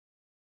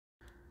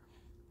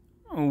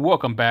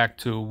Welcome back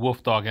to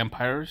Wolf Dog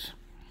Empires.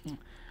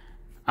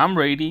 I'm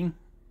raiding,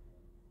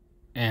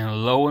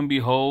 and lo and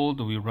behold,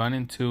 we run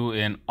into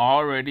an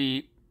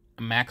already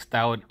maxed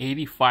out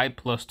 85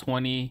 plus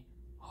 20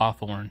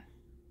 Hawthorn.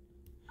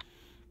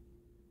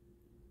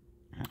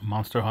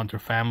 Monster Hunter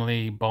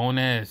family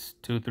bonus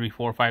 2, 3,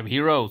 4, 5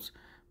 heroes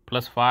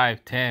plus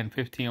 5, 10,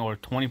 15, or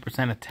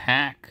 20%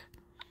 attack.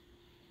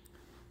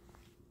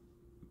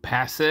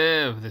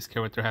 Passive. This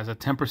character has a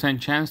 10%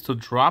 chance to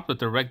drop the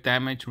direct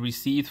damage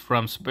received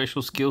from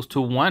special skills to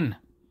 1.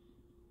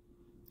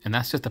 And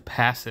that's just a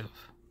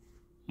passive.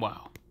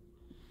 Wow.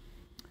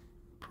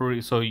 Pretty.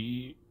 So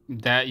you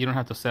don't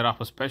have to set off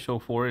a special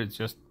for it.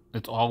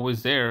 It's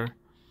always there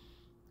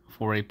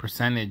for a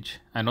percentage.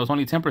 I know it's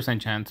only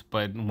 10% chance,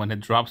 but when it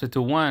drops it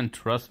to 1,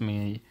 trust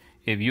me,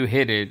 if you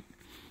hit it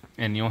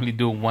and you only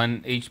do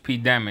 1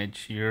 HP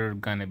damage, you're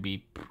gonna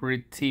be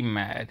pretty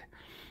mad.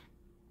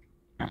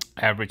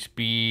 Average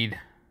speed.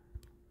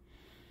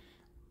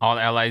 All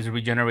allies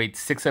regenerate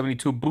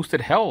 672 boosted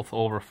health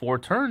over 4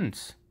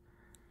 turns.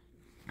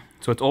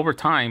 So it's over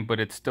time, but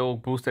it's still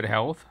boosted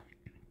health.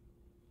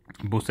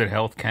 Boosted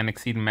health can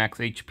exceed max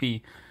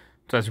HP.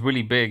 So that's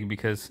really big,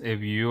 because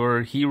if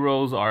your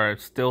heroes are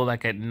still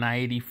like at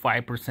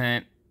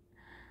 95%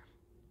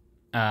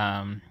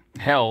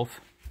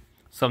 health,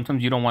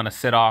 sometimes you don't want to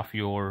set off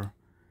your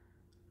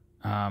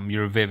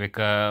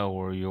Vivica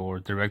or your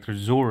Director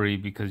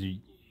Zuri, because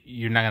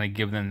you're not going to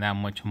give them that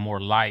much more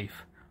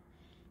life.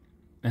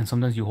 And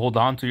sometimes you hold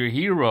on to your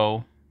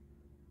hero,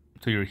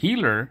 to your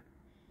healer,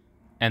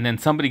 and then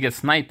somebody gets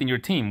sniped in your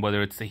team,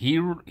 whether it's the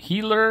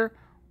healer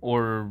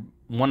or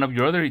one of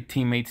your other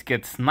teammates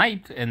gets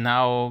sniped, and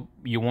now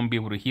you won't be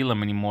able to heal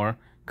them anymore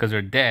because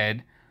they're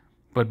dead.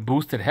 But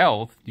boosted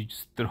health, you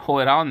just throw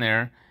it on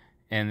there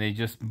and they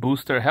just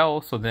boost their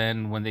health. So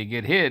then when they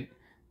get hit,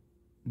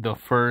 the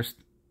first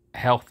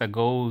health that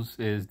goes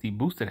is the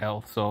boosted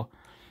health. So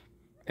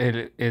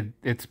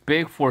it's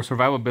big for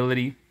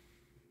survivability.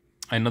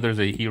 I know there's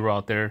a hero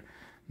out there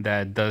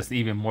that does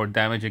even more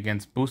damage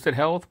against boosted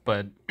health,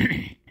 but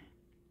I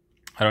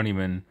don't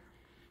even,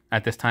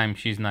 at this time,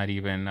 she's not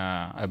even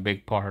a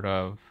big part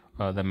of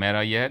the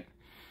meta yet.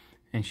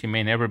 And she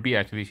may never be,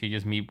 actually. She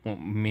just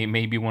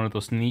may be one of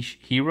those niche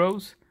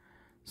heroes.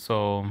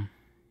 So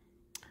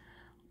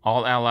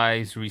all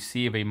allies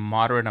receive a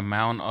moderate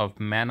amount of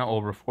mana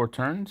over 4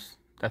 turns.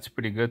 That's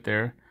pretty good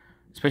there.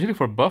 Especially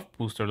for buff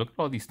booster. Look at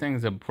all these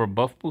things. For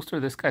buff booster,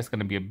 this guy's going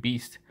to be a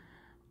beast.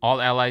 All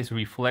allies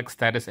reflect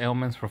status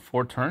ailments for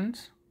 4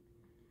 turns.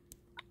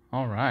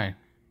 All right.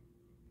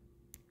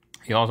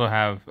 You also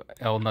have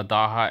El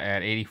Nadaha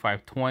at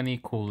 8520.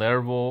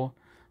 Kullervo,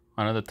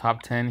 another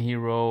top 10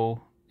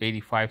 hero,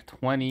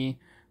 8520.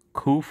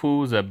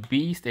 Khufu's a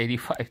beast,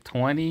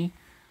 8520.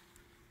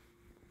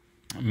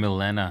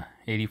 Milena,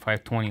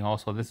 8520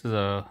 also. This is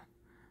a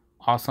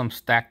awesome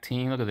stack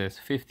team. Look at this,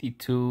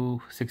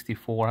 52,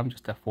 64. I'm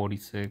just at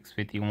 46,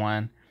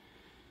 51.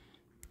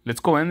 Let's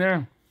go in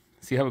there,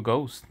 see how it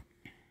goes.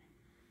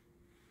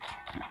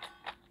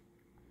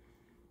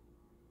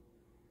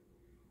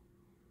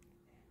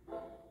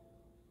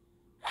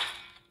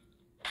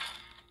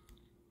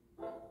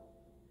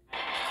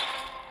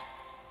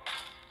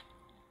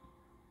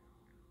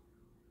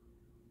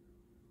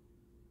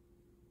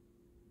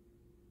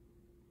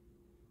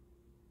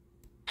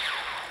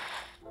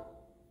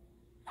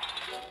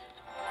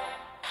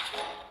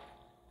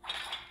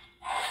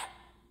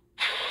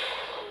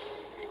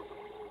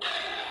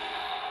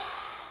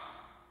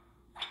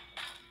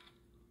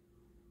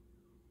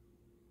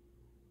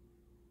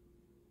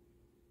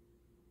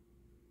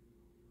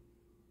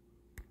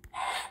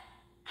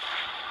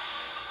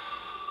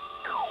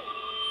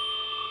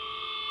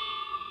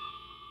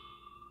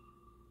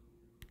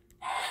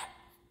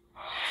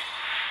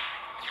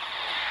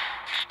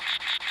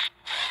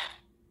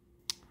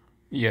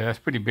 Yeah, that's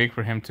pretty big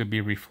for him to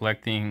be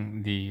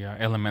reflecting the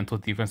elemental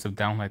defensive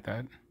down like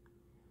that.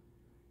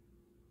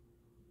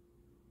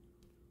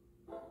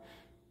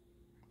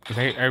 Because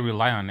I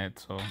rely on it,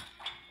 so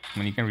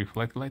when you can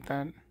reflect like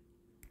that.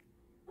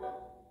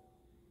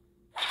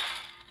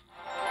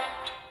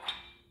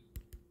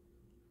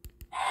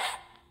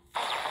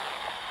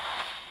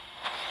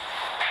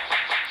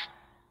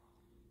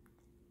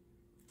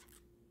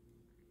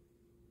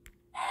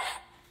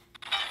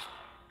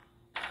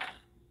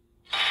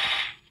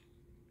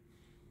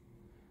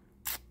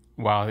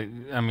 Wow,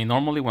 I mean,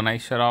 normally when I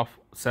set off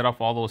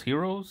all those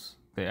heroes,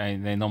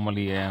 they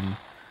normally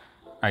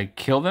I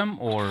kill them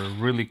or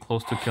really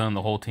close to killing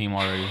the whole team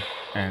already.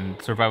 And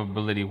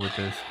survivability with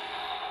this,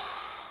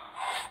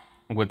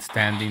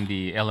 withstanding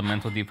the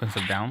elemental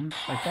defensive down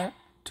like that,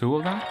 2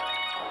 of them.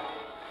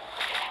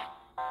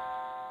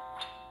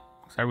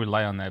 So I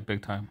rely on that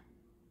big time.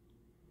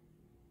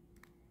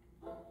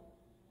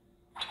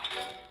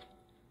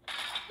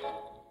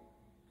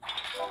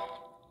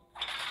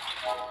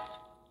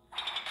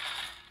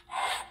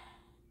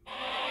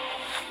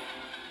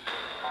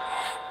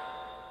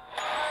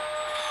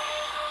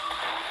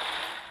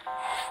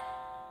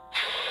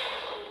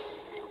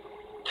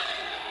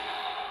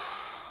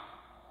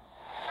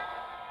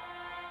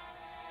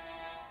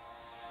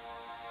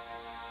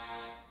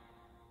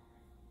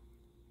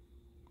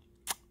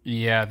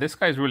 Yeah, this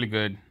guy's really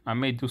good. I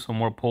may do some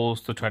more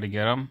polls to try to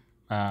get him.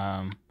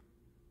 Um,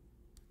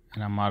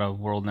 and I'm out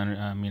of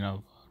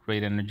of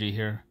rate energy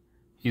here.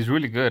 He's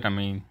really good. I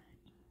mean,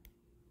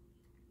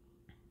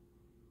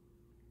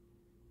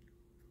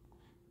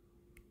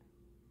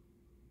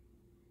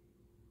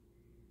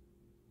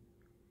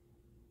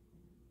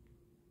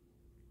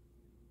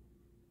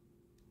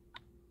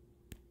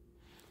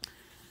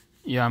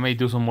 yeah, I may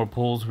do some more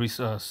polls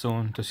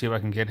soon to see if I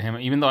can get him.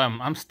 Even though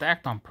I'm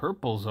stacked on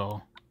purples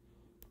though.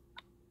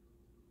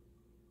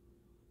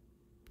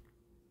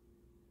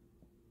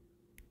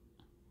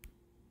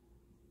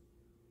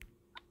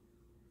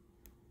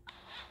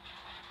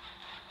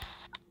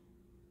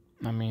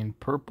 I mean,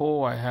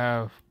 purple. I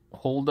have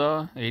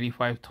Holda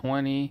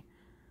 8520,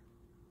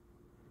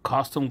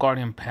 Costume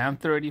Guardian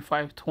Panther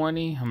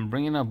 8520. I'm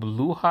bringing a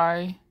blue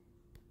high.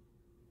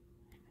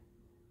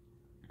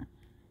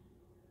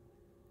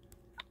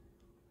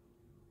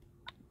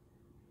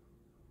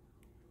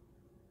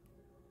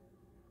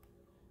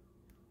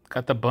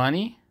 Got the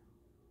bunny.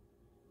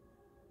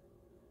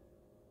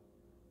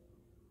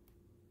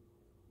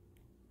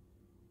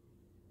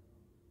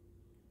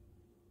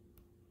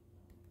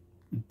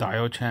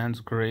 Dio-chan's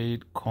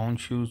great.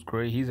 Konshu's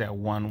great. He's at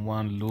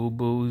 1-1.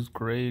 Lubu's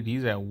great.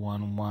 He's at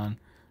 1-1.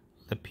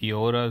 The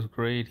Piota's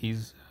great.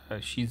 She's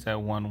at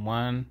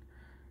 1-1.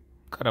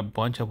 Got a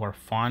bunch of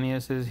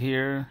Arphaniuses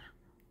here.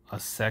 A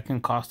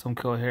second costume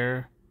kill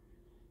here.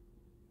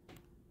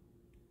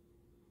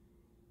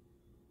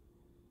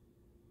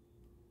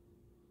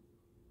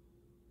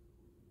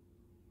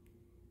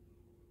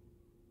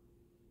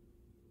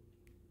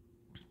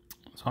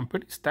 So I'm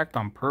pretty stacked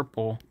on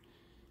purple.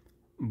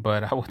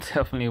 But I would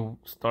definitely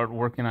start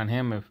working on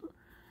him if...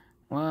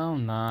 Well,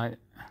 nah. I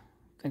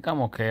think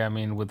I'm okay. I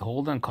mean, with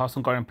Holden,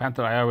 Costume Guardian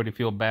Panther, I already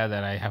feel bad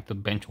that I have to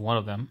bench one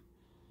of them.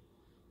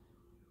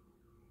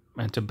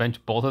 And to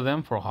bench both of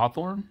them for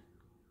Hawthorn?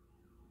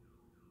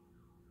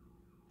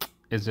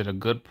 Is it a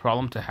good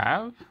problem to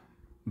have?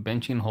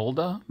 Benching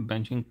Holda?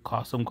 Benching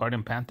Costume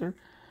Guardian Panther?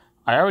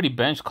 I already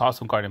benched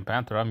Costume Guardian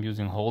Panther. I'm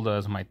using Holda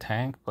as my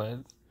tank, but...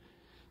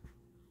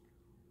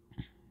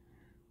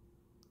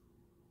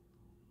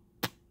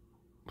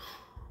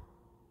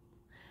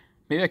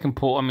 Maybe I can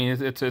pull... I mean,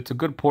 it's a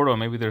good portal.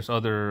 Maybe there's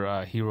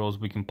other heroes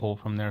we can pull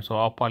from there. So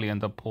I'll probably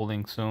end up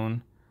pulling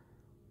soon.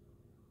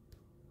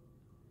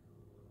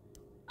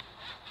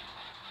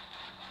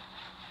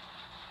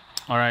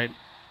 All right.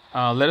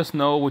 Let us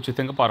know what you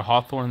think about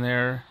Hawthorn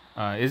there.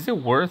 Is it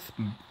worth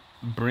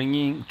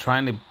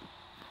trying to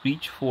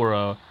reach for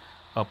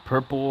a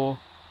purple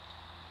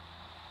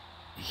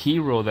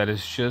hero that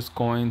is just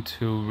going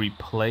to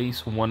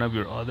replace one of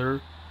your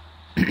other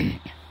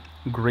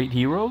great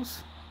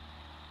heroes?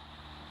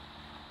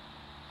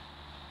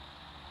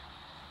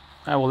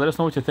 All right, well, let us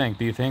know what you think.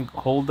 Do you think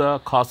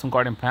Holda, Costume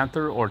Guardian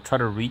Panther, or try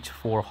to reach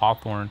for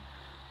Hawthorn?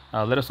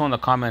 Let us know in the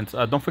comments.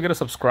 Don't forget to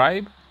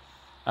subscribe.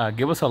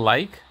 Give us a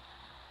like.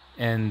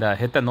 And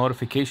hit that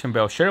notification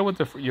bell. Share it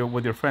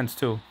with your friends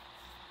too.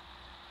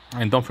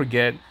 And don't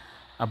forget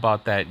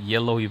about that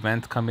yellow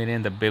event coming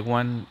in, the big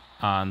one,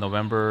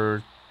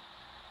 November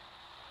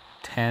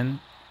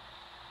 10.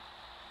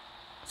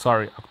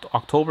 Sorry,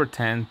 October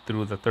 10th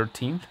through the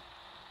 13th,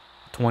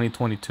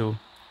 2022.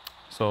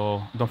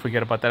 So don't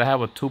forget about that. I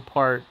have a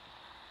 2-part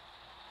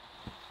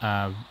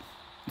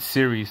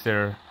series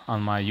there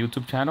on my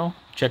YouTube channel.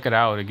 Check it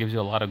out. It gives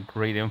you a lot of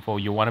great info.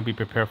 You want to be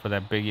prepared for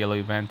that big yellow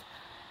event.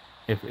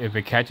 If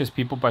it catches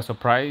people by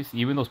surprise,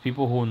 even those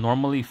people who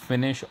normally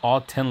finish all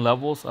 10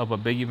 levels of a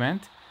big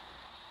event,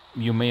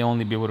 you may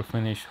only be able to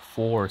finish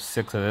 4 or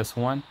 6 of this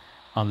one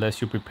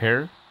unless you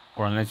prepare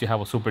or unless you have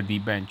a super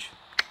deep bench.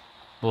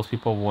 Those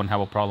people won't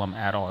have a problem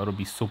at all. It'll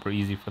be super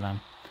easy for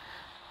them.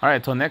 All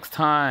right, till next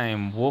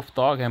time, Wolf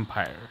Dog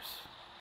Empires.